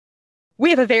We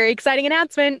have a very exciting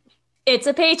announcement. It's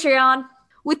a Patreon.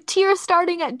 With tiers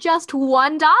starting at just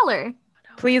 $1.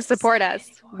 Please support us.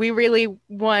 We really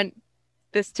want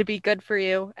this to be good for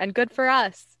you and good for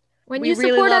us. When we you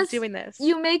really support love us, doing this.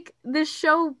 you make this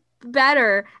show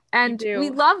better, and we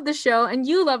love the show, and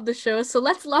you love the show, so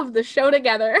let's love the show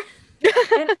together.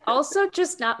 And also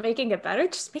just not making it better,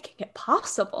 just making it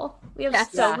possible. We have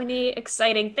so many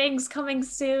exciting things coming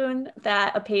soon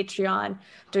that a Patreon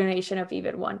donation of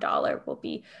even $1 will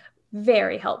be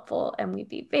very helpful, and we'd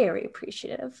be very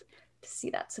appreciative to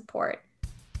see that support.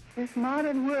 This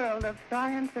modern world of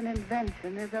science and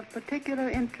invention is of particular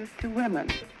interest to women.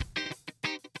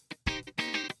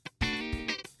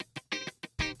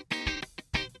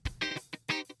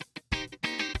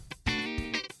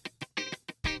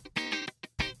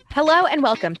 Hello and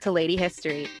welcome to Lady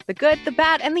History, the good, the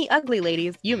bad, and the ugly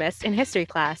ladies you missed in history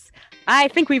class. I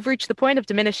think we've reached the point of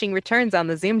diminishing returns on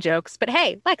the Zoom jokes, but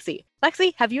hey, Lexi,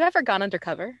 have you ever gone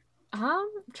undercover? I'm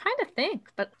trying to think,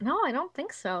 but no, I don't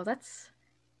think so.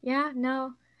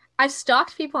 No. I've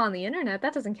stalked people on the internet.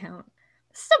 That doesn't count.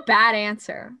 This is a bad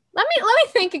answer. Let me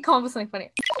think and come up with something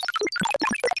funny.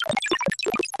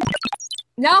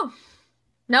 No.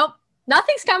 Nope.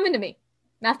 Nothing's coming to me.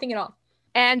 Nothing at all.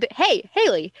 And hey,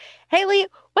 Haley,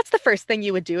 what's the first thing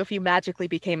you would do if you magically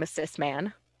became a cis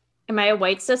man? Am I a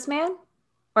white cis man?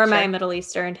 Or am I a Middle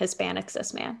Eastern Hispanic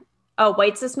cis man? Oh,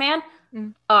 white cis man?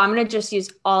 Oh, I'm going to just use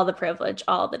all the privilege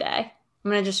all the day.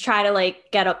 I'm going to just try to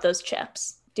get up those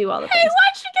chips. Do all the things. Hey,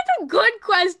 why'd you get a good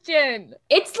question?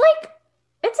 It's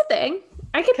a thing.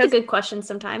 I get the good questions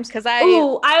sometimes. Because I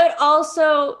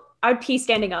would pee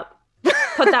standing up.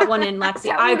 Put that one in,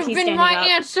 Lexi. I would pee standing up. That would have been my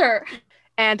answer.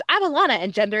 And I'm Alana,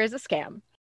 and gender is a scam.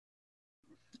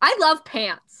 I love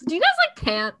pants. Do you guys like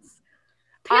pants?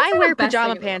 I wear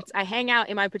pajama pants. I hang out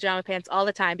in my pajama pants all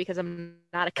the time because I'm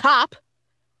not a cop.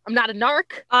 I'm not a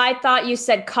narc. I thought you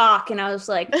said cock, and I was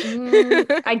like,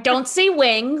 I don't see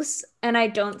wings, and I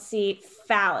don't see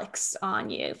phallics on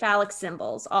you. Phallic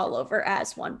symbols all over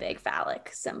as one big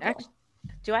phallic symbol.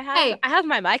 Do I have? Hey, I have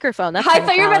my microphone. That's I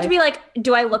thought you were about to be like,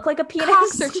 do I look like a penis?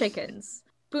 Cocks or chickens?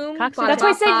 Boom. That's why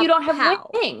I said you don't have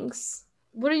wings.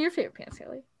 What are your favorite pants,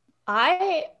 Haley?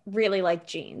 I really like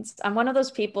jeans. I'm one of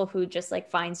those people who just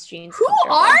finds jeans. Who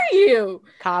are you?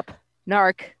 Cop,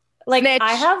 narc, snitch.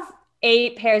 I have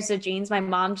 8 pairs of jeans. My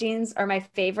mom jeans are my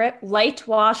favorite. Light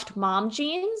washed mom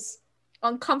jeans.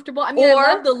 Uncomfortable. I mean, I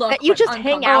love the look. That you just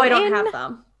hang out. Oh, I don't have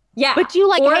them. Yeah, but you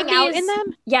hang out in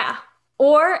them. Yeah.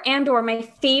 Or my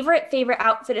favorite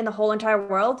outfit in the whole entire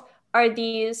world are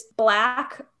these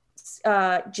black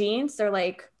jeans.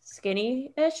 They're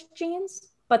skinny-ish jeans,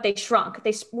 but they shrunk.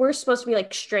 They were supposed to be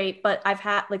straight, but I've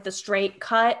had the straight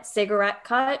cut, cigarette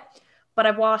cut, but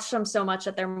I've washed them so much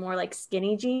that they're more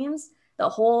skinny jeans. The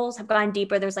holes have gone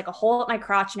deeper. There's a hole at my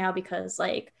crotch now because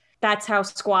that's how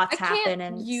squats happen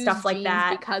and stuff like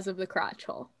that. Because of the crotch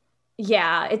hole.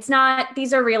 Yeah, it's not,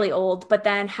 these are really old, but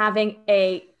then having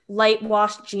a light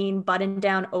washed jean button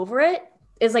down over it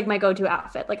is my go-to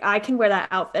outfit. I can wear that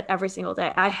outfit every single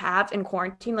day. I have in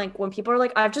quarantine, when people are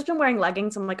I've just been wearing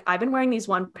leggings, I'm I've been wearing these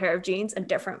one pair of jeans and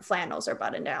different flannels or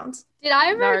button downs. Did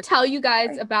I ever tell you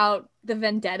guys about the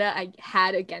vendetta I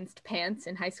had against pants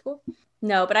in high school?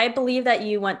 No, but I believe that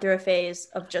you went through a phase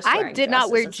of just wearing I did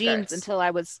not wear jeans until I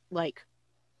was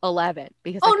 11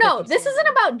 because this isn't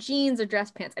about jeans or dress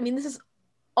pants. I mean, this is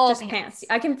all just pants.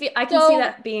 I can see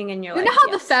that being in your life. You know how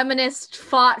the feminists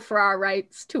fought for our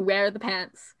rights to wear the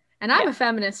pants? And I'm a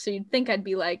feminist, so you'd think I'd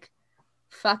be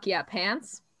fuck yeah,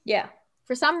 pants? Yeah.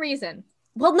 For some reason.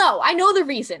 Well, no, I know the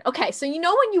reason. Okay, so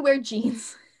when you wear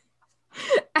jeans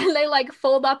and they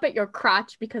fold up at your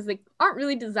crotch because they aren't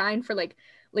really designed for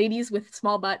ladies with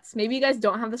small butts. Maybe you guys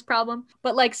don't have this problem.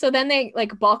 But so then they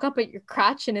bulk up at your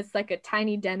crotch and it's a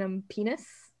tiny denim penis.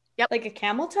 Yep. Like a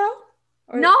camel toe?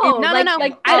 No. I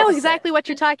know exactly what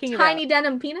you're talking about. Tiny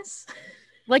denim penis.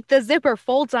 The zipper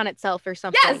folds on itself or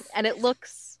something. Yes. And it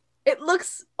looks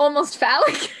almost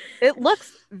phallic. It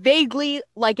looks vaguely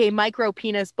like a micro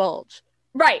penis bulge.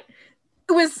 Right.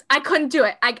 I couldn't do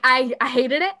it. I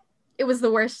hated it. It was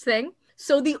the worst thing.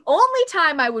 So the only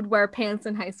time I would wear pants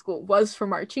in high school was for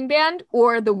marching band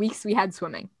or the weeks we had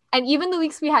swimming. And even the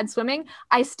weeks we had swimming,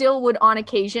 I still would on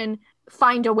occasion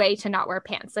find a way to not wear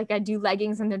pants. I'd do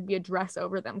leggings and there'd be a dress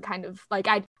over them, kind of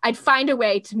I'd I'd find a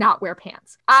way to not wear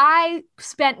pants. I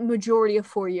spent majority of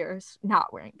 4 years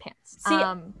not wearing pants. See,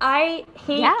 I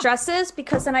hate dresses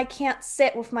because then I can't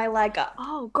sit with my leg up.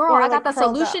 Oh, girl, I got the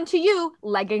solution to you.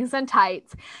 Leggings and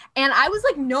tights. And I was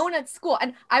like known at school,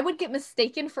 and I would get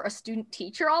mistaken for a student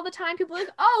teacher all the time. People were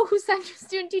like, oh, who sent your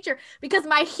student teacher? Because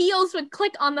my heels would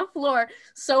click on the floor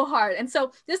so hard. And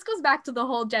so this goes back to the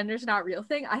whole gender's not real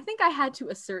thing. I think I had to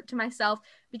assert to myself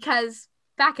because,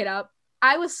 back it up,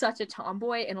 I was such a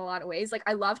tomboy in a lot of ways. Like,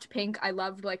 I loved pink. I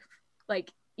loved like,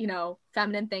 you know,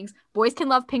 feminine things. Boys can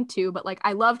love pink too, but like,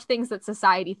 I loved things that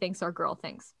society thinks are girl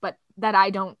things, but that I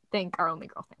don't think are only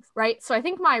girl things, right? So I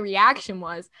think my reaction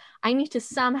was, I need to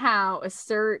somehow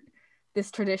assert this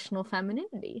traditional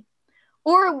femininity.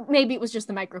 Or maybe it was just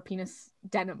the micro penis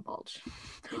denim bulge.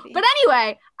 Maybe. But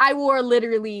anyway, I wore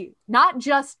literally not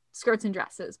just skirts and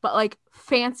dresses, but like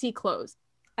fancy clothes.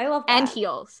 I love that. And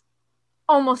heels.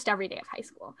 Almost every day of high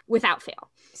school, without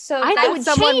fail. So I would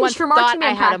someone once thought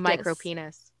I had a micro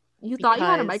penis. You thought you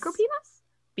had a micro penis?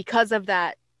 Because of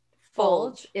that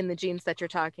bulge in the jeans that you're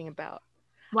talking about.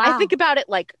 Wow. I think about it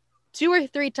like 2 or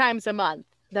 3 times a month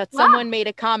that someone made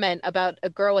a comment about a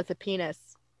girl with a penis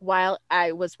while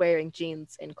I was wearing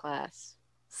jeans in class.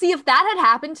 See, if that had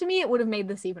happened to me, it would have made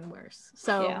this even worse.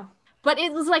 So, yeah. But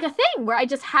it was like a thing where I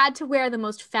just had to wear the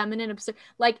most feminine, absurd,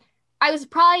 like, I was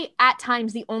probably at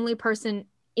times the only person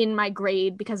in my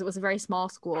grade, because it was a very small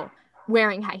school,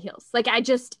 wearing high heels. Like, I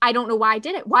don't know why I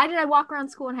did it. Why did I walk around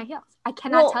school in high heels? I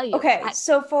cannot tell you. Okay,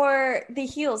 so for the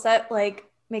heels, that like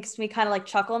makes me kind of like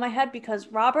chuckle in my head because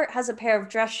Robert has a pair of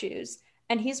dress shoes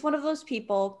and he's one of those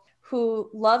people who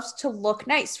loves to look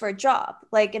nice for a job.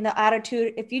 Like, in the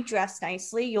attitude, if you dress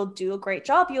nicely, you'll do a great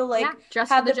job. You'll like dress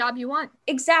for the job you want.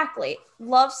 Exactly.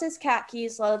 Loves his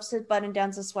khakis, loves his button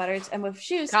downs and sweaters, and with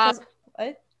shoes.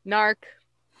 What? Narc.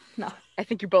 No. I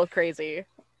think you're both crazy.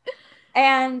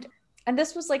 And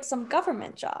this was like some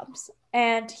government jobs.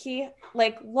 And he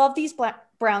like loved these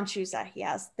brown shoes that he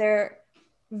has. They're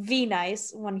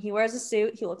V-nice. When he wears a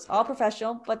suit, he looks all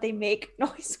professional, but they make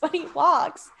noise when he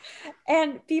walks.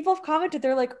 And people have commented,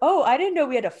 they're like, oh, I didn't know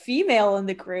we had a female in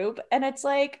the group. And it's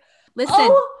like, listen,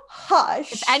 oh,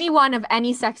 hush. If anyone of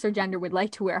any sex or gender would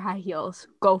like to wear high heels,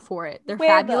 go for it. They're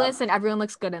fabulous and everyone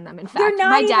looks good in them. In fact, they're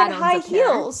not my dad even high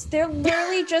heels. They're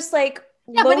literally just like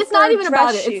yeah, but it's not even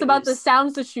about it. Shoes. It's about the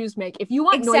sounds the shoes make. If you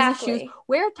want noisy shoes,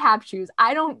 wear tap shoes.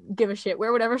 I don't give a shit.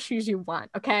 Wear whatever shoes you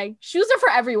want, okay? Shoes are for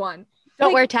everyone.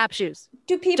 Don't wear tap shoes.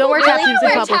 Do people don't wear tap shoes in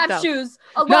public, tap though. Shoes?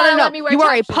 No. You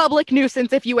are a public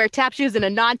nuisance if you wear tap shoes in a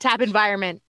non-tap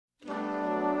environment.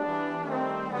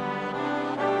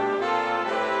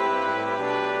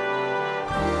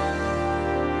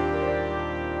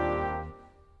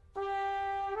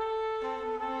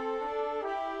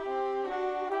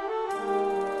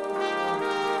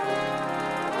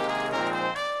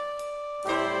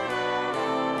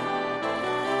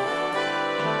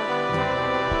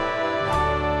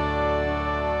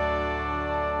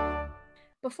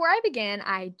 Before I begin,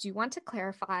 I do want to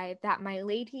clarify that my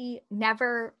lady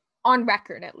never, on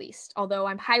record at least, although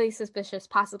I'm highly suspicious,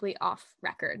 possibly off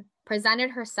record,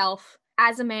 presented herself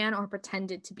as a man or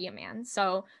pretended to be a man.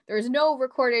 So there's no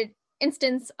recorded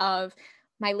instance of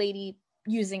my lady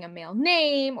using a male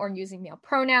name or using male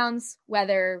pronouns,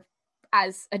 whether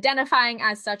as identifying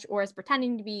as such or as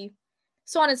pretending to be,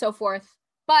 so on and so forth.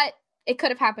 But it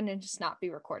could have happened and just not be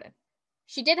recorded.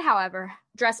 She did, however,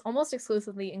 dress almost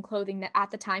exclusively in clothing that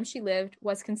at the time she lived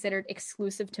was considered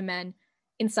exclusive to men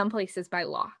in some places by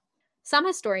law. Some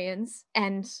historians,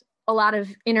 and a lot of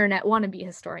internet wannabe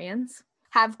historians,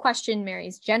 have questioned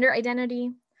Mary's gender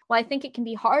identity. While I think it can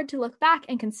be hard to look back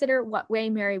and consider what way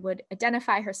Mary would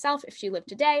identify herself if she lived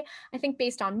today, I think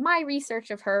based on my research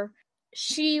of her,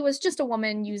 she was just a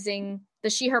woman using the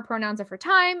she-her pronouns of her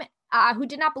time, who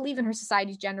did not believe in her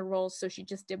society's gender roles, so she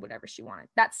just did whatever she wanted.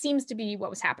 That seems to be what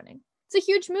was happening. It's a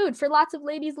huge mood for lots of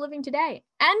ladies living today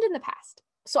and in the past.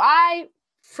 So I,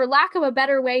 for lack of a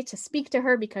better way to speak to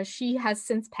her because she has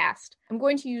since passed, I'm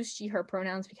going to use she, her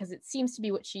pronouns because it seems to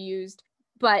be what she used.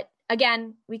 But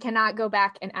again, we cannot go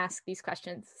back and ask these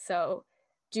questions, so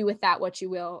do with that what you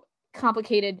will.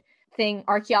 Complicated thing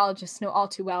archaeologists know all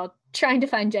too well. Trying to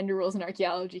find gender roles in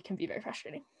archaeology can be very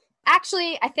frustrating.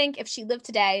 Actually, I think if she lived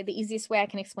today, the easiest way I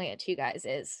can explain it to you guys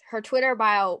is her Twitter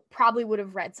bio probably would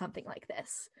have read something like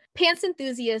this. Pants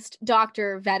enthusiast,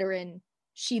 doctor, veteran,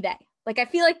 she, they. Like, I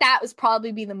feel like that was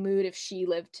probably be the mood if she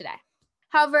lived today.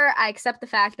 However, I accept the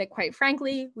fact that, quite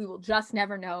frankly, we will just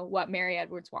never know what Mary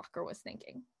Edwards Walker was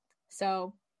thinking.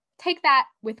 So take that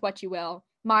with what you will.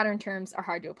 Modern terms are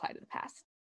hard to apply to the past.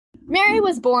 Mary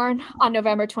was born on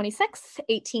November 26,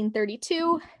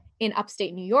 1832, in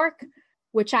upstate New York.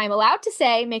 which I'm allowed to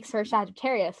say makes her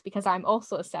Sagittarius because I'm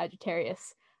also a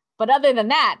Sagittarius. But other than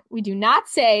that, we do not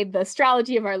say the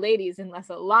astrology of our ladies unless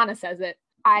Alana says it.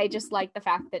 I just like the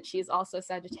fact that she is also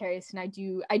Sagittarius, and I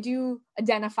do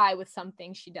identify with some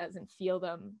things she does and feel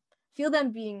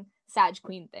them being Sag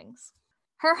Queen things.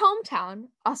 Her hometown,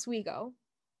 Oswego,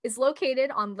 is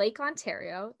located on Lake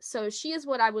Ontario, so she is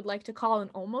what I would like to call an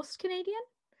almost Canadian.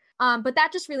 But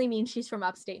that just really means she's from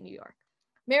upstate New York.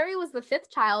 Mary was the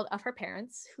fifth child of her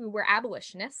parents, who were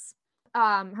abolitionists.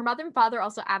 Her mother and father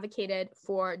also advocated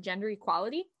for gender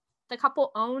equality. The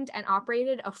couple owned and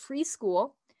operated a free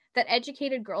school that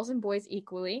educated girls and boys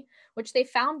equally, which they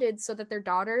founded so that their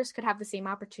daughters could have the same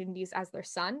opportunities as their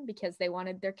son, because they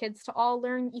wanted their kids to all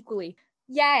learn equally.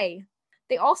 Yay!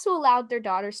 They also allowed their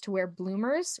daughters to wear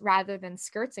bloomers rather than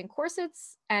skirts and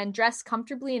corsets and dress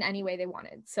comfortably in any way they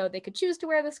wanted. So they could choose to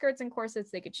wear the skirts and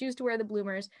corsets, they could choose to wear the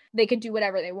bloomers, they could do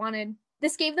whatever they wanted.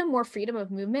 This gave them more freedom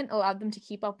of movement, allowed them to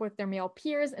keep up with their male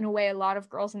peers in a way a lot of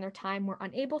girls in their time were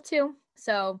unable to.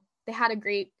 So they had a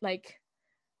great,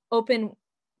 open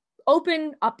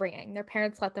upbringing. Their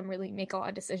parents let them really make a lot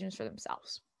of decisions for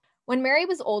themselves. When Mary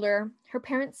was older, her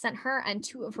parents sent her and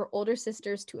two of her older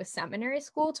sisters to a seminary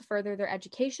school to further their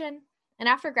education. And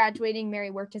after graduating,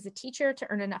 Mary worked as a teacher to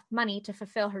earn enough money to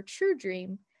fulfill her true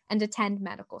dream and attend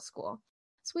medical school.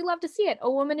 So we love to see it.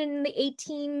 A woman in the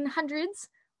 1800s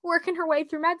working her way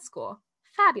through med school.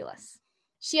 Fabulous.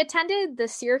 She attended the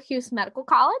Syracuse Medical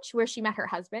College, where she met her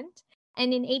husband.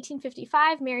 And in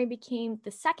 1855, Mary became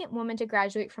the second woman to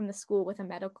graduate from the school with a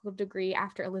medical degree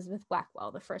after Elizabeth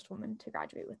Blackwell, the first woman to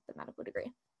graduate with the medical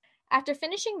degree. After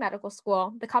finishing medical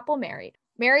school, the couple married.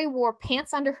 Mary wore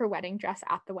pants under her wedding dress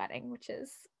at the wedding, which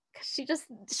is, she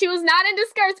was not into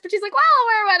skirts, but she's like, well, I'll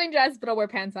wear a wedding dress, but I'll wear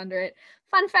pants under it.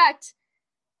 Fun fact,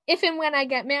 if and when I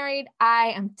get married,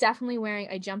 I am definitely wearing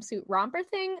a jumpsuit romper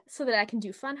thing so that I can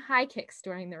do fun high kicks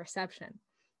during the reception.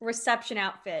 Reception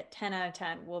outfit, 10 out of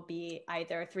 10, will be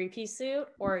either a three-piece suit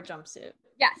or a jumpsuit.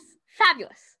 Yes,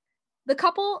 fabulous. The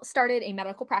couple started a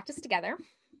medical practice together.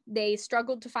 They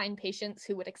struggled to find patients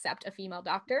who would accept a female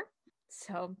doctor,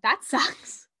 so that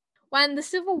sucks. When the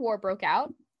Civil War broke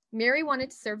out, Mary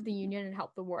wanted to serve the Union and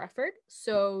help the war effort,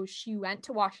 so she went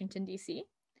to Washington, D.C.,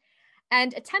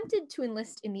 and attempted to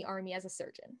enlist in the Army as a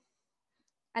surgeon.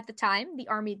 At the time, the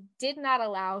Army did not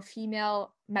allow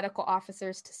female medical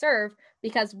officers to serve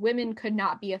because women could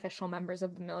not be official members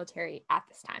of the military at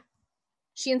this time.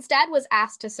 She instead was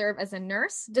asked to serve as a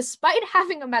nurse, despite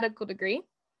having a medical degree.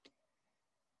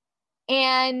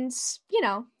 And,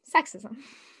 sexism.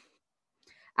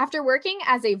 After working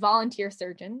as a volunteer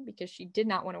surgeon, because she did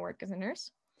not want to work as a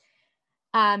nurse,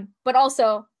 but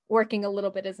also working a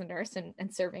little bit as a nurse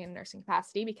and serving in a nursing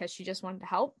capacity because she just wanted to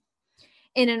help,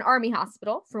 in an Army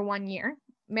hospital for 1 year,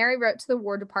 Mary wrote to the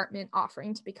War Department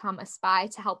offering to become a spy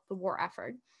to help the war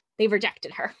effort. They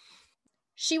rejected her.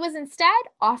 She was instead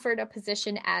offered a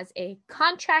position as a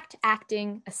contract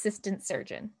acting assistant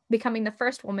surgeon, becoming the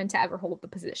first woman to ever hold the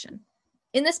position.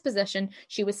 In this position,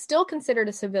 she was still considered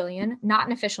a civilian, not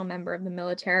an official member of the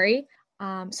military.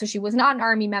 So she was not an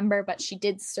Army member, but she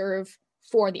did serve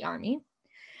for the Army.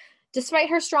 Despite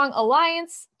her strong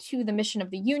alliance to the mission of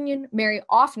the Union, Mary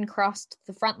often crossed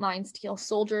the front lines to heal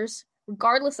soldiers,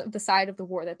 regardless of the side of the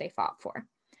war that they fought for.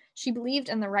 She believed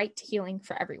in the right to healing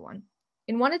for everyone.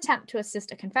 In one attempt to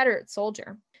assist a Confederate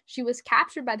soldier, she was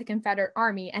captured by the Confederate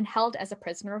Army and held as a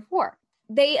prisoner of war.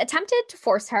 They attempted to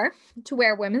force her to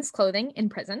wear women's clothing in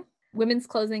prison, women's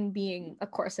clothing being a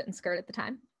corset and skirt at the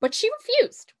time, but she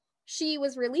refused. She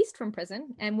was released from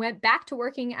prison and went back to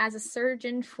working as a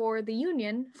surgeon for the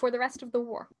Union for the rest of the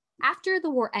war. After the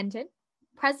war ended,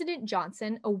 President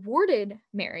Johnson awarded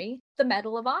Mary the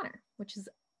Medal of Honor, which is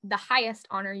the highest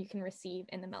honor you can receive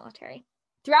in the military.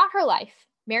 Throughout her life,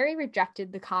 Mary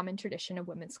rejected the common tradition of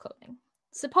women's clothing.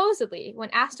 Supposedly,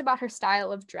 when asked about her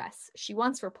style of dress, she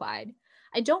once replied,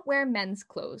 "I don't wear men's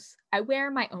clothes. I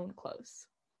wear my own clothes."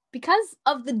 Because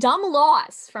of the dumb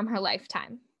laws from her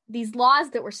lifetime, these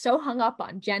laws that were so hung up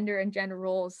on gender and gender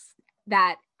roles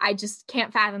that I just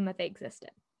can't fathom that they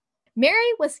existed.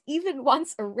 Mary was even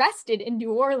once arrested in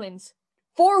New Orleans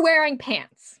for wearing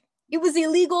pants. It was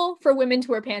illegal for women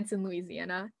to wear pants in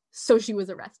Louisiana, so she was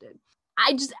arrested.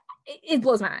 It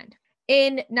blows my mind.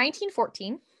 In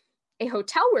 1914, a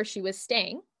hotel where she was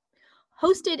staying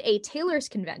hosted a tailors'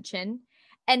 convention,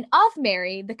 and of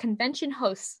Mary, the convention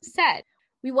hosts said,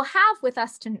 "We will have with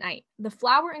us tonight the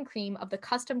flour and cream of the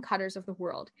custom cutters of the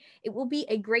world. It will be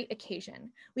a great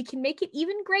occasion. We can make it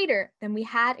even greater than we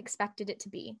had expected it to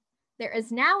be. There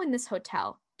is now in this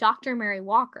hotel Dr. Mary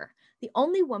Walker, the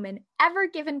only woman ever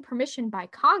given permission by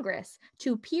Congress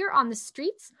to appear on the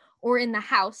streets or in the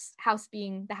House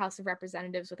being the House of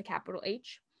Representatives with a capital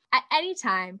H, at any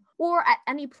time or at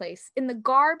any place in the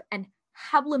garb and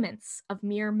habiliments of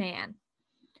mere man.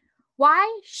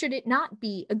 Why should it not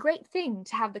be a great thing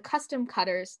to have the custom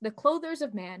cutters, the clothers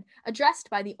of man, addressed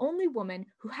by the only woman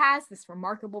who has this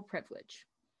remarkable privilege?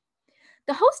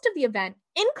 The host of the event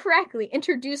incorrectly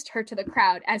introduced her to the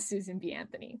crowd as Susan B.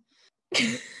 Anthony.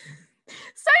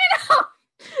 So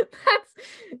that's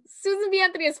Susan B.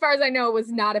 Anthony, as far as I know,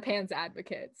 was not a pants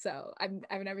advocate. So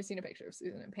I've never seen a picture of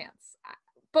Susan in pants.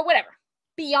 But whatever.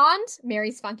 Beyond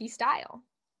Mary's funky style,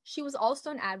 she was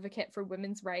also an advocate for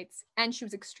women's rights, and she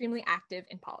was extremely active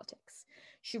in politics.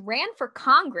 She ran for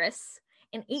Congress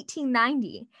in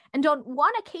 1890 and on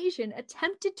one occasion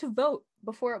attempted to vote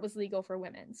before it was legal for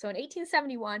women. So in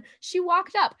 1871, she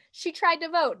walked up. She tried to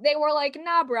vote. They were like,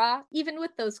 nah, brah, even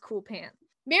with those cool pants.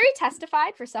 Mary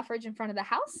testified for suffrage in front of the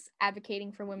House,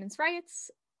 advocating for women's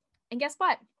rights. And guess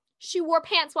what? She wore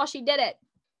pants while she did it.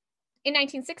 In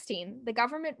 1916, the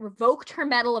government revoked her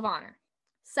Medal of Honor,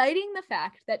 citing the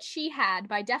fact that she had,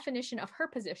 by definition of her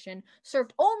position,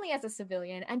 served only as a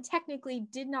civilian and technically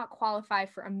did not qualify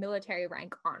for a military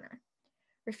rank honor.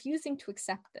 Refusing to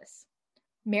accept this,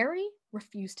 Mary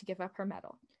refused to give up her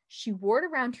medal. She wore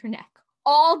it around her neck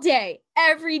all day,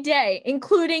 every day,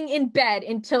 including in bed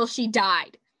until she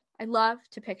died. I love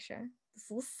to picture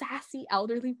this little sassy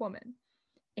elderly woman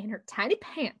in her tiny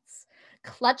pants,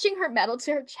 clutching her medal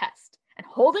to her chest and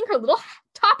holding her little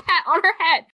top hat on her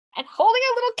head and holding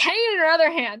a little cane in her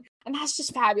other hand. And that's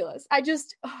just fabulous.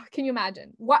 Can you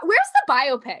imagine? Where's the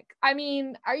biopic?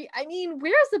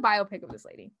 Where's the biopic of this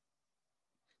lady?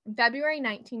 In February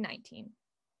 1919,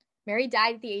 Mary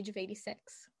died at the age of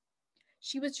 86.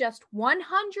 She was just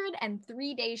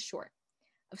 103 days short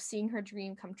of seeing her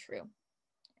dream come true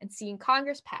and seeing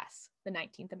Congress pass the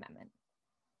 19th Amendment.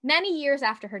 Many years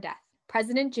after her death,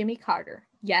 President Jimmy Carter,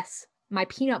 yes, my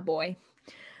peanut boy,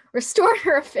 restored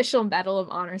her official Medal of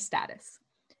Honor status.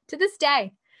 To this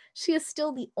day, she is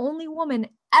still the only woman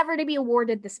ever to be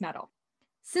awarded this medal.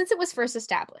 Since it was first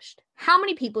established, how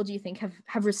many people do you think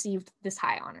have received this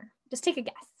high honor? Just take a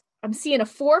guess. I'm seeing a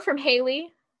 4 from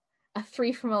Haley, a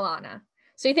 3 from Alana.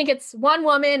 So you think it's 1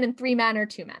 woman and 3 men or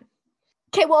 2 men?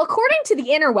 Okay, well, according to the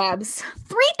interwebs,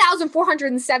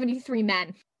 3,473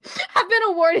 men have been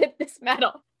awarded this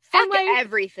medal. Fuck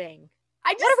everything.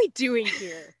 What are we doing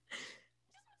here?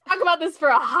 Talk about this for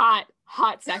a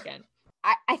hot second.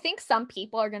 I think some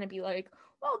people are going to be like,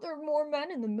 well, there are more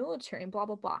men in the military and blah,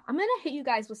 blah, blah. I'm going to hit you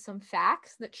guys with some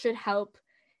facts that should help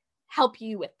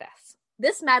you with this.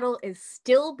 This medal is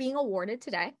still being awarded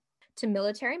today to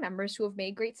military members who have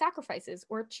made great sacrifices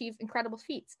or achieved incredible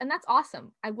feats. And that's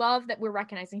awesome. I love that we're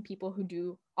recognizing people who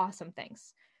do awesome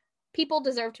things. People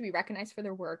deserve to be recognized for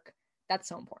their work. That's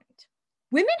so important.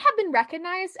 Women have been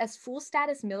recognized as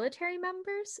full-status military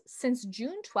members since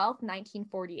June 12,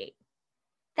 1948.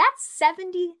 That's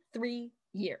 73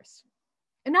 years.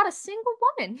 And not a single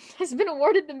woman has been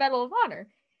awarded the Medal of Honor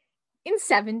in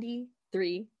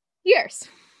 73 years.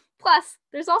 Plus,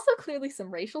 there's also clearly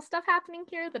some racial stuff happening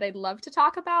here that I'd love to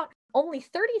talk about. Only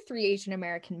 33 Asian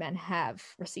American men have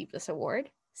received this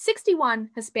award. 61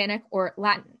 Hispanic or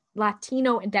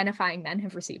Latino identifying men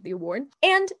have received the award.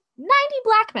 And 90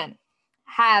 Black men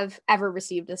have ever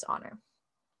received this honor.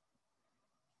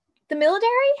 The military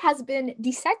has been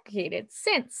desegregated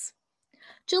since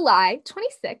July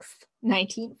 26th,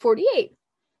 1948.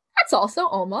 That's also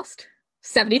almost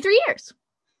 73 years.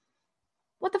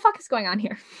 What the fuck is going on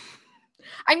here?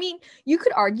 I mean, you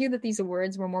could argue that these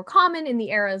awards were more common in the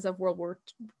eras of World War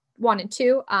I and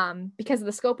II because of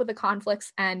the scope of the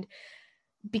conflicts and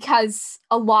because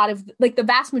a lot of, the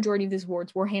vast majority of these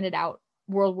awards were handed out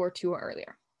World War II or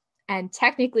earlier. And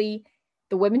technically,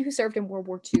 the women who served in World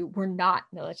War II were not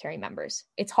military members.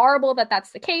 It's horrible that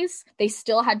that's the case. They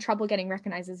still had trouble getting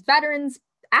recognized as veterans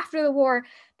after the war.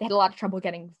 They had a lot of trouble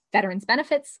getting veterans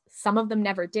benefits. Some of them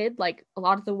never did. Like a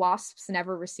lot of the WASPs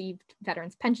never received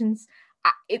veterans pensions.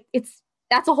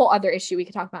 That's a whole other issue we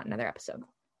could talk about in another episode.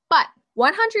 But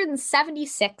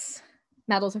 176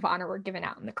 medals of honor were given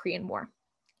out in the Korean War,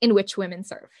 in which women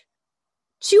served.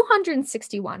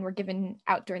 261 were given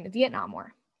out during the Vietnam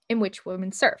War, in which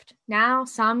women served. Now,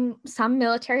 some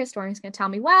military historians are going to tell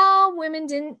me, well, women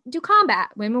didn't do combat.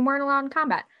 Women weren't allowed in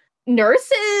combat.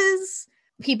 Nurses,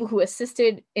 people who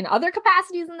assisted in other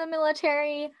capacities in the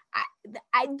military,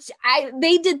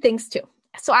 they did things too.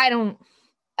 So I don't...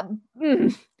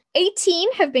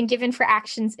 18 have been given for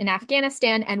actions in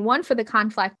Afghanistan and 1 for the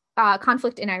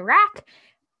conflict in Iraq,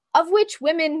 of which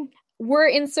women were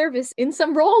in service in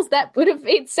some roles that would have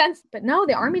made sense. But no,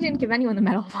 the Army didn't give anyone the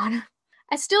Medal of Honor.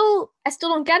 I still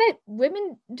don't get it.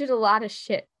 Women did a lot of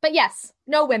shit. But yes,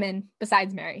 no women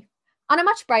besides Mary. On a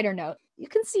much brighter note, you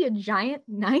can see a giant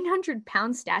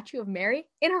 900-pound statue of Mary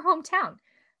in her hometown.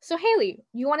 So Haley,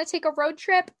 you want to take a road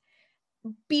trip?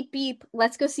 Beep, beep.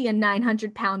 Let's go see a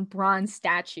 900-pound bronze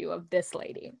statue of this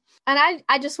lady. And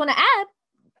I just want to add,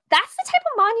 that's the type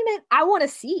of monument I want to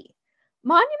see.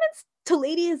 Monuments to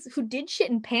ladies who did shit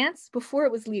in pants before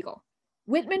it was legal.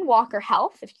 Whitman Walker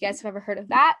Health, if you guys have ever heard of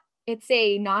that, it's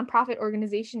a nonprofit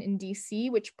organization in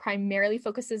DC, which primarily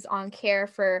focuses on care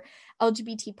for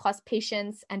LGBT plus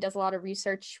patients and does a lot of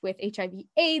research with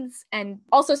HIV/AIDS and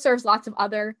also serves lots of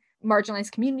other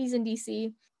marginalized communities in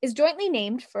DC, is jointly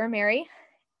named for Mary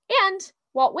and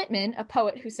Walt Whitman, a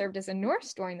poet who served as a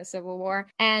nurse during the Civil War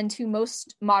and who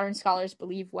most modern scholars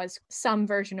believe was some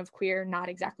version of queer, not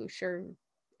exactly sure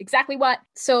exactly what.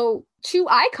 So 2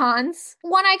 icons,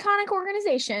 1 iconic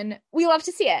organization. We love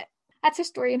to see it. That's her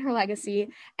story and her legacy.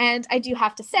 And I do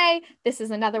have to say, this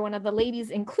is another one of the ladies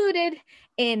included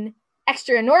in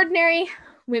Extraordinary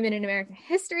Women in American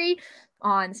History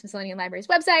on Smithsonian Library's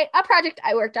website, a project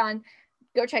I worked on.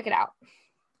 Go check it out.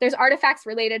 There's artifacts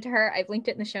related to her. I've linked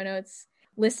it in the show notes.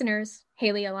 Listeners,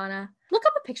 Haley, Alana, look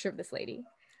up a picture of this lady.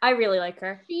 I really like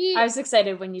her. I was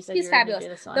excited when you said you were going to do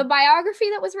this one. The biography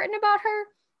that was written about her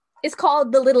is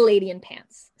called The Little Lady in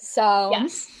Pants. So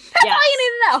yes. That's all you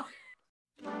need to know.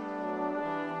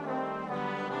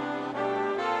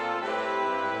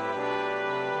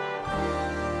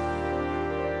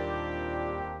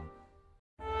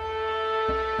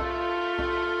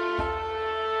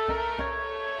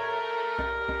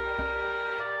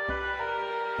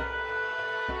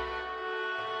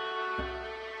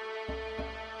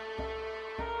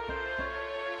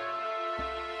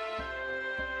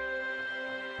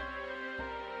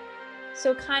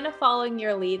 So kind of following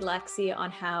your lead, Lexi, on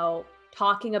how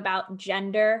talking about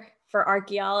gender for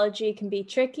archaeology can be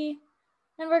tricky.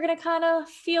 And we're going to kind of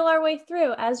feel our way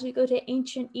through as we go to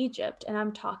ancient Egypt. And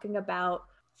I'm talking about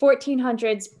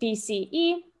 1400s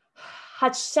BCE,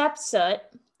 Hatshepsut.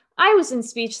 I was in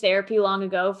speech therapy long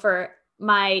ago for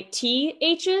my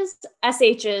THs,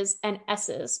 SHs, and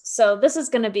S's. So this is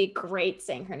going to be great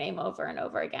saying her name over and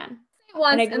over again.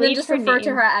 Once, and then just refer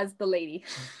to her as the lady.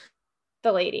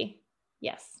 The lady.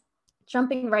 Yes.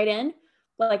 Jumping right in,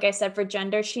 like I said, for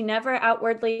gender, she never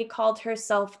outwardly called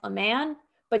herself a man,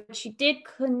 but she did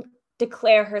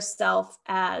declare herself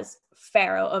as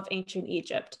pharaoh of ancient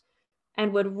Egypt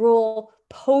and would rule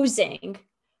posing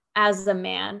as a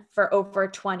man for over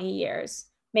 20 years,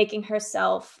 making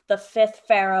herself the 5th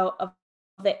pharaoh of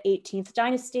the 18th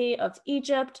dynasty of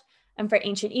Egypt. And for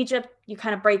ancient Egypt, you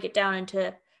kind of break it down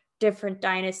into different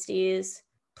dynasties.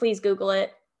 Please Google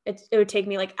it. It would take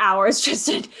me like hours just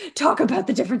to talk about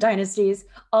the different dynasties.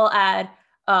 I'll add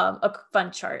a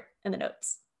fun chart in the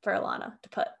notes for Alana to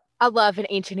put. I love an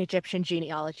ancient Egyptian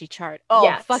genealogy chart. Oh,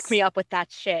 yes. Fuck me up with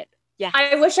that shit. Yeah.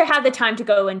 I wish I had the time to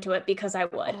go into it because I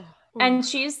would. And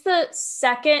she's the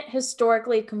 2nd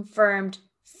historically confirmed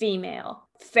female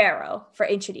pharaoh for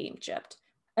ancient Egypt.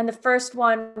 And the first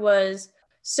one was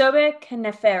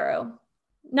Sobekneferu.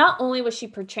 Not only was she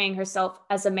portraying herself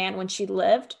as a man when she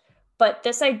lived, but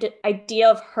this idea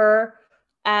of her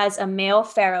as a male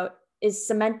pharaoh is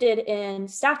cemented in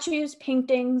statues,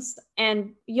 paintings,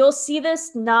 and you'll see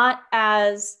this not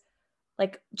as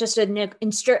like just an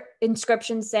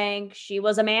inscription saying she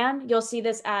was a man. You'll see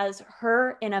this as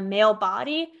her in a male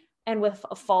body and with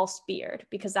a false beard,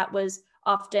 because that was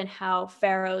often how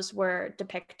pharaohs were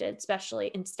depicted, especially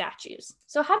in statues.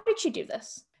 So how did she do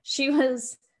this? She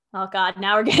was, oh God,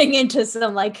 now we're getting into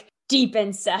some like deep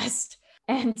incest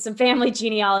and some family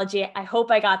genealogy. I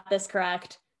hope I got this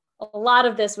correct. A lot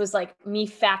of this was like me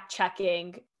fact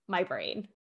checking my brain.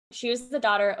 She was the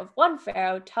daughter of one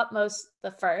pharaoh, Thutmose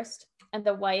I, and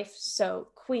the wife, so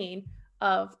queen,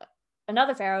 of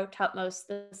another pharaoh, Thutmose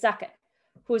II,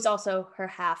 who was also her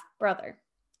half brother.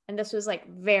 And this was like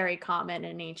very common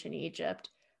in ancient Egypt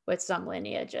with some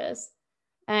lineages.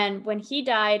 And when he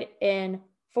died in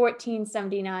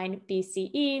 1479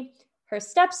 BCE, her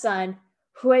stepson,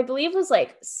 who I believe was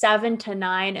like 7 to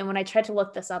 9. And when I tried to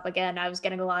look this up again, I was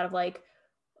getting a lot of like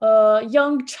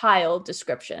young child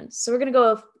descriptions. So we're going to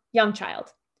go with young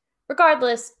child.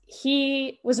 Regardless,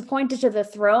 he was appointed to the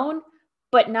throne,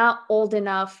 but not old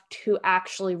enough to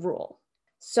actually rule.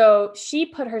 So she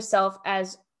put herself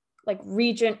as like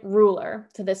regent ruler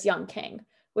to this young king,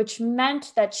 which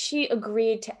meant that she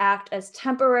agreed to act as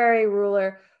temporary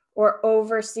ruler or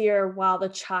overseer while the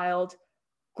child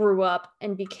grew up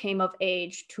and became of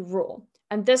age to rule.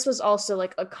 And this was also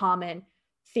like a common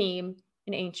theme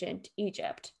in ancient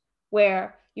Egypt,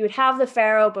 where you would have the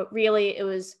pharaoh, but really it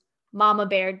was Mama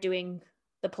Bear doing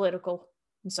the political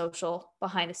and social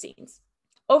behind the scenes.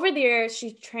 Over the years,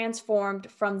 she transformed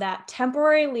from that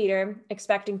temporary leader,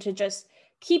 expecting to just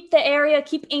keep the area,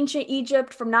 keep ancient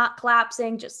Egypt from not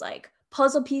collapsing, just like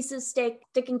puzzle pieces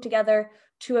sticking together,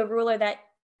 to a ruler that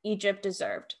Egypt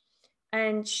deserved.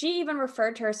 And she even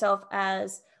referred to herself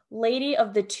as Lady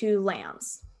of the Two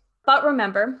Lands. But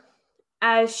remember,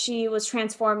 as she was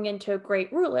transforming into a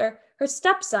great ruler, her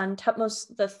stepson, Thutmose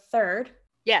III.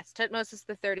 Yes, Tutmosis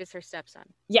III is her stepson.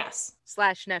 Yes.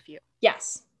 / nephew.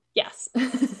 Yes. Yes.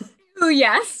 Ooh,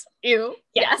 yes. Ew.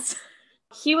 Yes.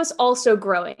 He was also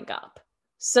growing up.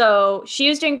 So she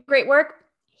was doing great work.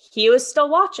 He was still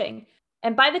watching.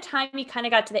 And by the time he kind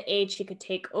of got to the age he could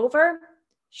take over,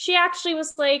 she actually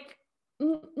was like,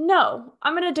 no,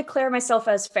 I'm going to declare myself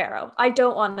as pharaoh. I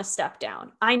don't want to step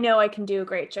down. I know I can do a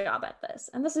great job at this.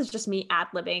 And this is just me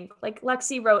ad-libbing. Like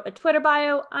Lexi wrote a Twitter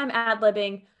bio, I'm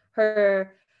ad-libbing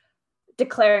her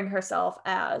declaring herself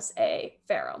as a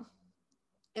pharaoh.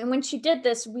 And when she did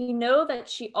this, we know that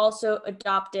she also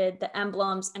adopted the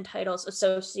emblems and titles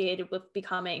associated with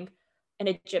becoming an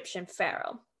Egyptian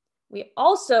pharaoh. We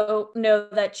also know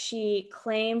that she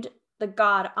claimed the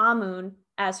god Amun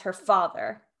as her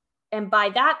father. And by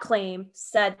that claim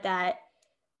said that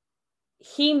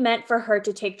he meant for her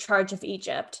to take charge of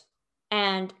Egypt.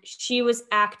 And she was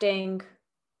acting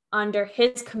under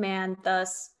his command,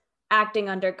 thus acting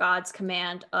under God's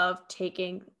command of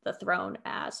taking the throne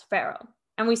as pharaoh.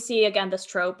 And we see, again, this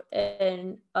trope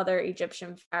in other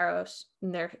Egyptian pharaohs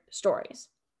in their stories.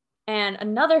 And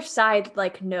another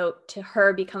side-like note to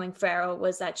her becoming pharaoh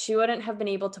was that she wouldn't have been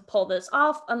able to pull this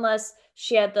off unless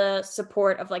she had the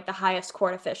support of like the highest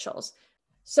court officials.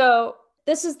 So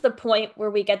this is the point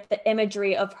where we get the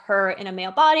imagery of her in a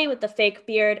male body with the fake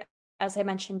beard, as I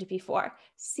mentioned before.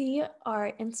 See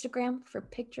our Instagram for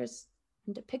pictures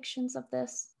and depictions of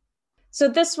this. So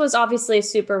this was obviously a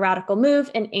super radical move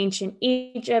in ancient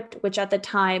Egypt, which at the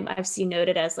time I've seen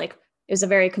noted as like, it was a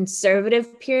very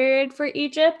conservative period for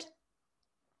Egypt.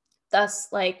 Thus,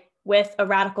 like with a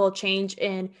radical change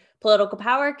in political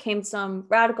power came some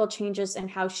radical changes in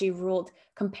how she ruled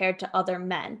compared to other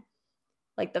men,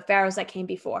 like the pharaohs that came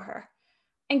before her.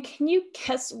 And can you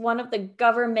guess one of the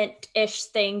government-ish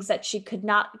things that she could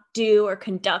not do or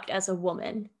conduct as a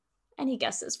woman? Any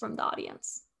guesses from the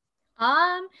audience?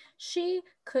 She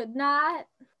could not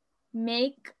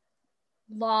make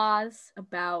laws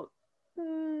about I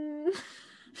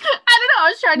don't know, I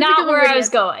was trying to think Not of a where word I was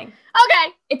answer. going.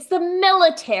 Okay. It's the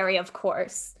military, of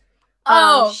course.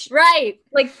 Oh, right.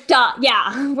 Like, duh,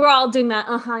 yeah. We're all doing that.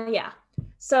 Yeah.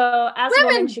 So as a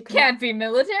Women woman, she can't be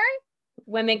military.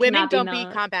 Women don't be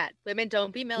combat. Women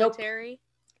don't be military. Nope.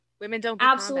 Women don't be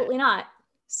Absolutely combat. not.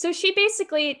 So she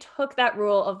basically took that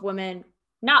rule of women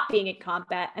not being in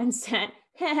combat and said,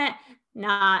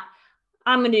 nah,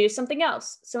 I'm going to do something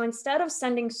else. So instead of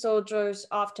sending soldiers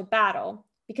off to battle,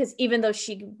 because even though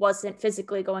she wasn't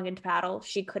physically going into battle,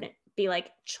 she couldn't be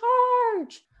like,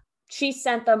 charge. She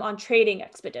sent them on trading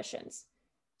expeditions.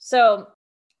 So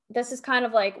this is kind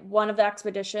of like one of the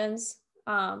expeditions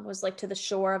was like to the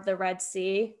shore of the Red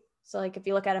Sea. So like if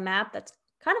you look at a map, that's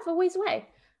kind of a ways away.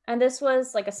 And this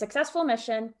was like a successful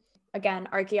mission. Again,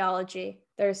 archaeology.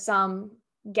 There's some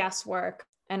guesswork,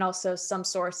 and also some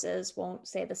sources won't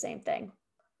say the same thing.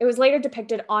 It was later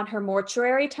depicted on her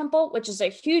mortuary temple, which is a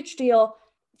huge deal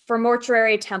for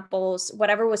mortuary temples.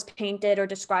 Whatever was painted or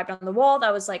described on the wall,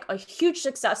 that was like a huge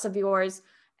success of yours.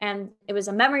 And it was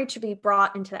a memory to be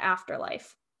brought into the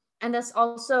afterlife. And this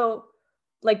also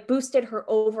like boosted her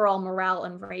overall morale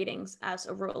and ratings as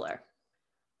a ruler.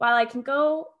 While I can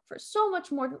go for so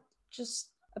much more just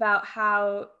about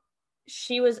how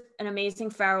she was an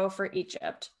amazing pharaoh for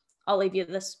Egypt, I'll leave you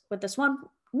with this one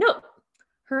note.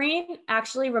 Her reign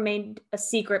actually remained a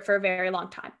secret for a very long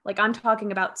time. Like I'm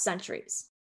talking about centuries.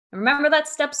 And remember that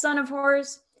stepson of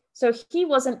hers? So he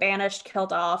wasn't banished,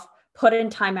 killed off, put in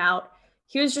timeout.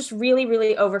 He was just really,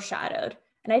 really overshadowed.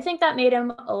 And I think that made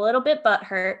him a little bit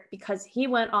butthurt because he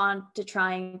went on to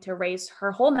trying to erase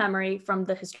her whole memory from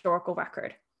the historical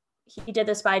record. He did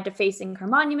this by defacing her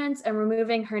monuments and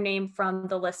removing her name from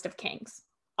the list of kings.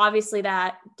 Obviously,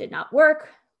 that did not work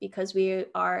because we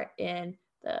are in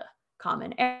the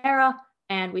Common Era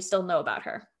and we still know about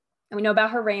her. And we know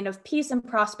about her reign of peace and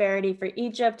prosperity for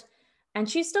Egypt, and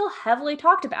she's still heavily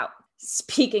talked about.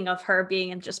 Speaking of her being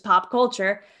in just pop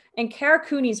culture, in Kara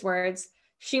Cooney's words,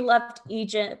 she left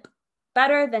Egypt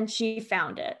better than she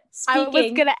found it. I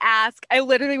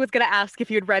literally was gonna ask if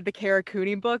you'd read the Kara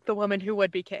Cooney book, The Woman Who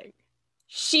Would Be King.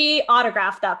 She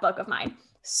autographed that book of mine.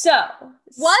 So,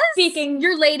 was speaking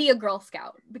your lady a Girl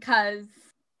Scout? Because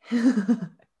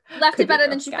Left Could it be better Girl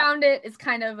than she Scout. found it is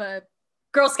kind of a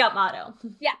Girl Scout motto.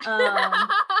 yeah.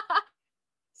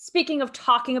 Speaking of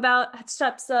talking about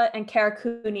Hatshepsut and Kara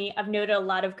Cooney, I've noted a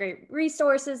lot of great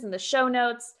resources in the show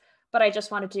notes, but I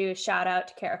just wanted to shout out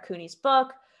to Kara Cooney's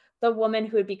book, The Woman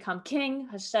Who Would Become King,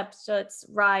 Hatshepsut's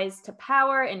Rise to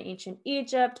Power in Ancient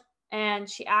Egypt, and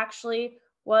she actually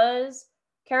was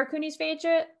Kara Cooney's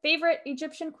favorite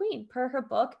Egyptian queen per her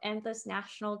book and this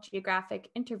National Geographic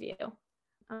interview.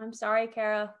 I'm sorry,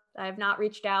 Kara, I have not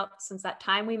reached out since that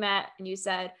time we met and you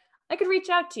said I could reach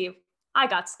out to you. I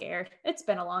got scared. It's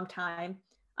been a long time.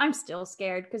 I'm still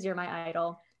scared because you're my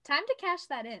idol. Time to cash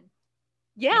that in.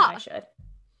 Yeah, Maybe I should.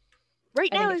 right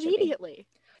I think now, it should be. immediately.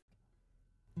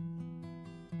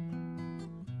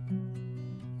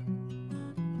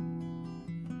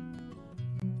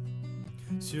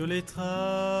 Sur les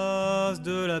traces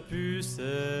de la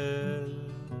pucelle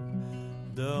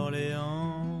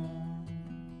d'Orléans,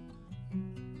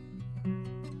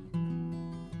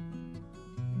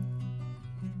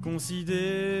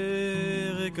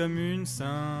 considérée comme une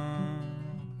sainte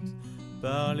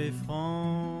par les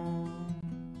Francs,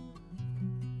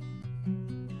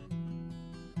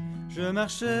 je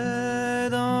marchais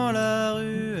dans la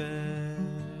ruelle.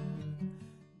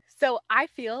 So I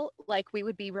feel like we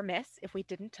would be remiss if we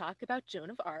didn't talk about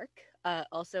Joan of Arc.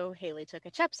 Also, Haley took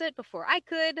Hatshepsut before I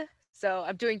could, so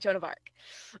I'm doing Joan of Arc.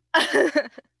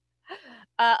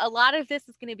 A lot of this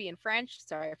is going to be in French.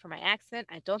 Sorry for my accent.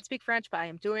 I don't speak French, but I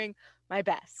am doing my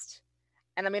best.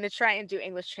 And I'm going to try and do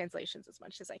English translations as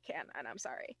much as I can, and I'm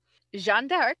sorry. Jeanne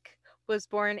d'Arc was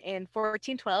born in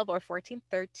 1412 or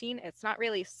 1413. It's not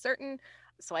really certain,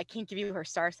 so I can't give you her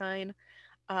star sign.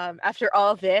 After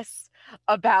all this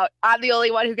about I'm the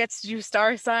only one who gets to do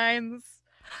star signs,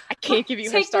 I can't give you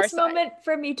her star sign. Take this moment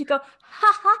for me to go,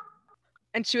 ha ha.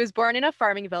 And she was born in a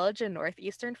farming village in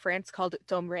northeastern France called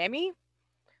Domremy,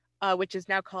 which is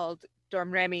now called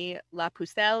Domremy La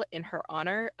Pucelle in her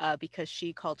honor, because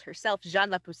she called herself Jeanne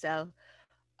La Pucelle,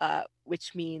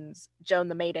 which means Joan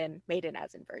the Maiden, maiden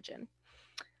as in virgin.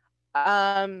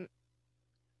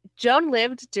 Joan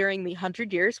lived during the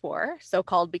 100 Years' War, so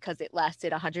called because it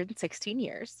lasted 116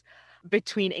 years,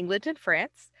 between England and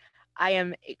France. I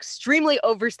am extremely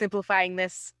oversimplifying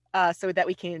this so that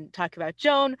we can talk about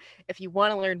Joan. If you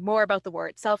want to learn more about the war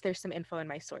itself, there's some info in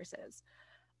my sources.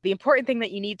 The important thing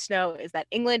that you need to know is that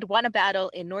England won a battle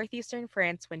in northeastern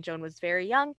France when Joan was very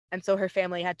young, and so her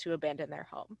family had to abandon their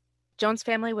home. Joan's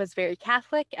family was very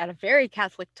Catholic at a very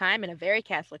Catholic time in a very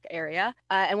Catholic area.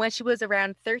 And when she was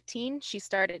around 13, she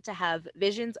started to have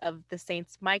visions of the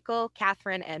saints Michael,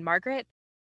 Catherine, and Margaret.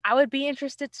 I would be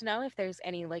interested to know if there's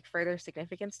any further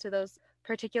significance to those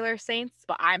particular saints,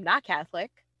 but I'm not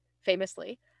Catholic,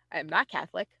 famously. I'm not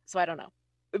Catholic, so I don't know.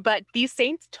 But these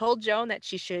saints told Joan that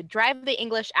she should drive the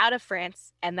English out of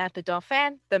France and that the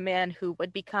Dauphin, the man who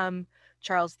would become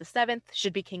Charles VII,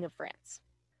 should be king of France.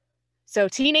 So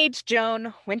teenage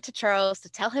Joan went to Charles to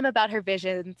tell him about her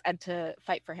visions and to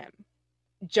fight for him.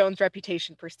 Joan's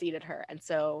reputation preceded her, and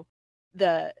so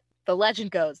the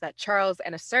legend goes that Charles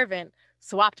and a servant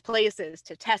swapped places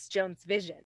to test Joan's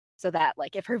vision, so that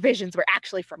if her visions were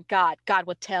actually from God, God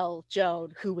would tell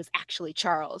Joan who was actually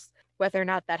Charles. Whether or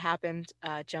not that happened,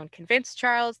 Joan convinced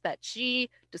Charles that she,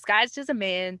 disguised as a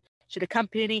man, should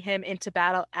accompany him into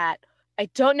battle at, I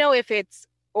don't know if it's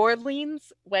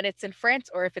Orleans when it's in France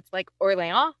or if it's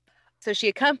Orléans. So she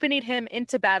accompanied him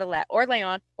into battle at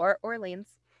Orléans or Orleans,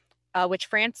 which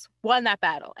France won that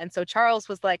battle. And so Charles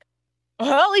was like,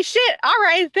 holy shit, all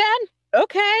right then,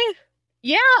 okay,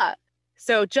 yeah.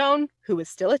 So Joan, who was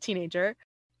still a teenager,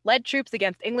 led troops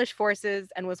against English forces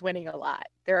and was winning a lot.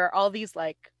 There are all these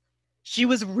she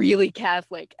was really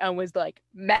Catholic and was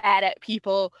mad at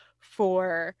people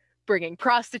for bringing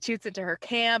prostitutes into her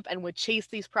camp and would chase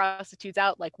these prostitutes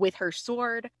out with her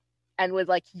sword and would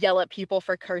yell at people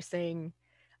for cursing,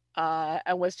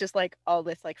 and was just all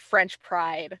this French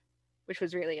pride, which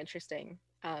was really interesting.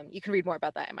 You can read more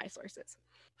about that in my sources.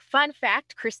 Fun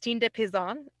fact, Christine de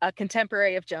Pizan, a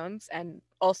contemporary of Joan's and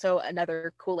also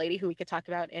another cool lady who we could talk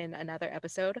about in another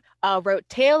episode, wrote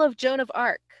Tale of Joan of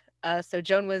Arc. So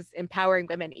Joan was empowering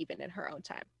women even in her own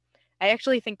time. I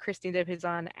actually think Christine de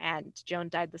Pizan and Joan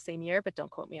died the same year, but don't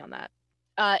quote me on that.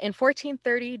 In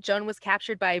 1430, Joan was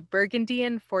captured by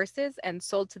Burgundian forces and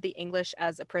sold to the English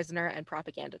as a prisoner and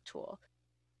propaganda tool.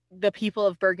 The people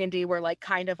of Burgundy were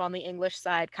kind of on the English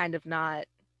side, kind of not.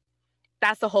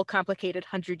 That's the whole complicated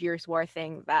 100 Years' War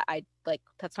thing that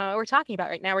that's not what we're talking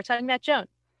about right now. We're talking about Joan.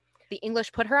 The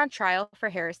English put her on trial for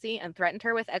heresy and threatened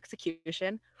her with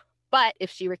execution. But if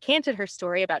she recanted her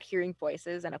story about hearing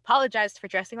voices and apologized for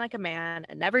dressing like a man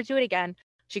and never do it again,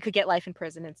 she could get life in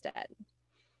prison instead.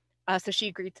 So she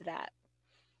agreed to that.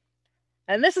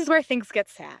 And this is where things get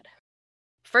sad.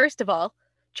 First of all,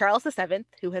 Charles VII,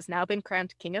 who has now been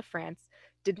crowned King of France,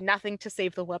 did nothing to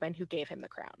save the woman who gave him the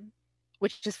crown,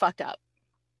 which is fucked up.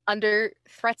 Under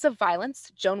threats of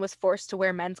violence, Joan was forced to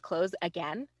wear men's clothes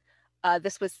again.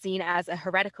 This was seen as a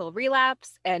heretical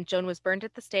relapse, and Joan was burned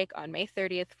at the stake on May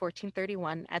 30th,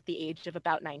 1431, at the age of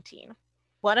about 19.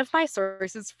 One of my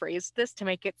sources phrased this to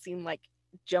make it seem like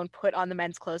Joan put on the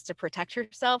men's clothes to protect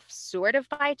herself, sort of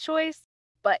by choice.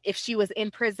 But if she was in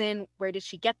prison, where did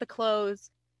she get the clothes?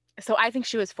 So I think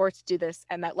she was forced to do this,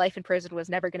 and that life in prison was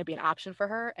never going to be an option for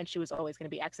her, and she was always going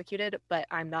to be executed. But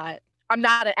I'm not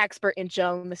an expert in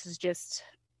Joan. This is just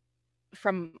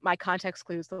from my context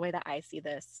clues, the way that I see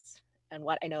this and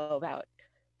what I know about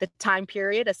the time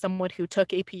period as someone who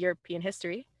took AP European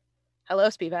history. Hello,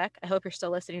 Spivak. I hope you're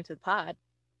still listening to the pod.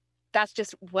 That's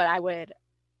just what I would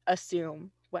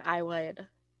assume, what I would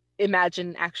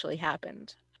imagine actually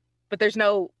happened. But there's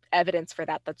no evidence for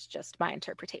that. That's just my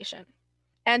interpretation.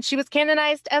 And she was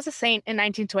canonized as a saint in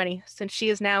 1920, since she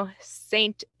is now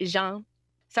Saint Jean.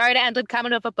 Sorry to end on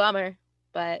kind of a bummer,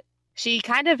 but she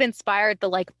kind of inspired the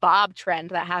like bob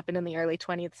trend that happened in the early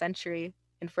 20th century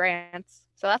in France.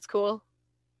 So that's cool.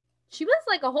 She was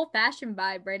like a whole fashion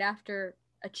vibe right after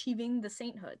achieving the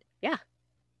sainthood. Yeah.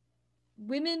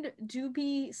 Women do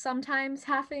be sometimes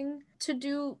having to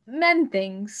do men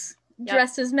things,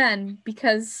 dressed as men,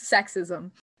 because sexism.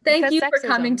 Thank you for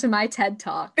coming to my TED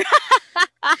Talk.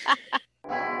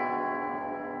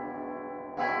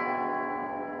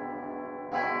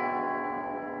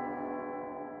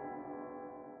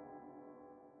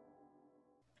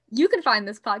 You can find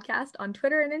this podcast on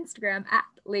Twitter and Instagram at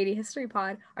Lady History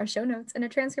Pod. Our show notes and a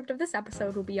transcript of this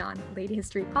episode will be on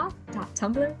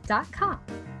ladyhistorypod.tumblr.com.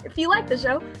 If you like the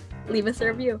show, leave us a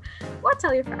review or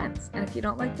tell your friends. And if you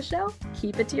don't like the show,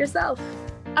 keep it to yourself.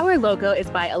 Our logo is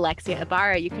by Alexia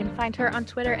Ibarra. You can find her on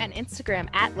Twitter and Instagram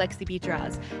at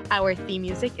LexiBDraws. Our theme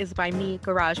music is by me,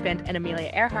 GarageBand, and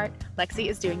Amelia Earhart. Lexi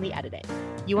is doing the editing.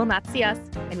 You will not see us,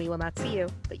 and we will not see you,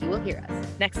 but you will hear us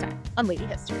next time on Lady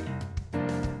History.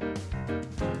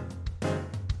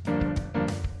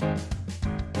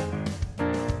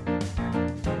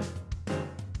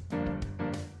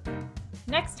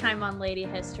 Next time on Lady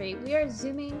History, we are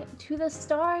zooming to the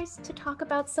stars to talk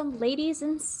about some ladies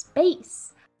in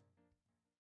space.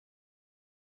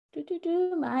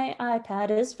 My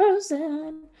iPad is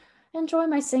frozen. Enjoy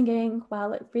my singing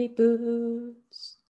while it reboots.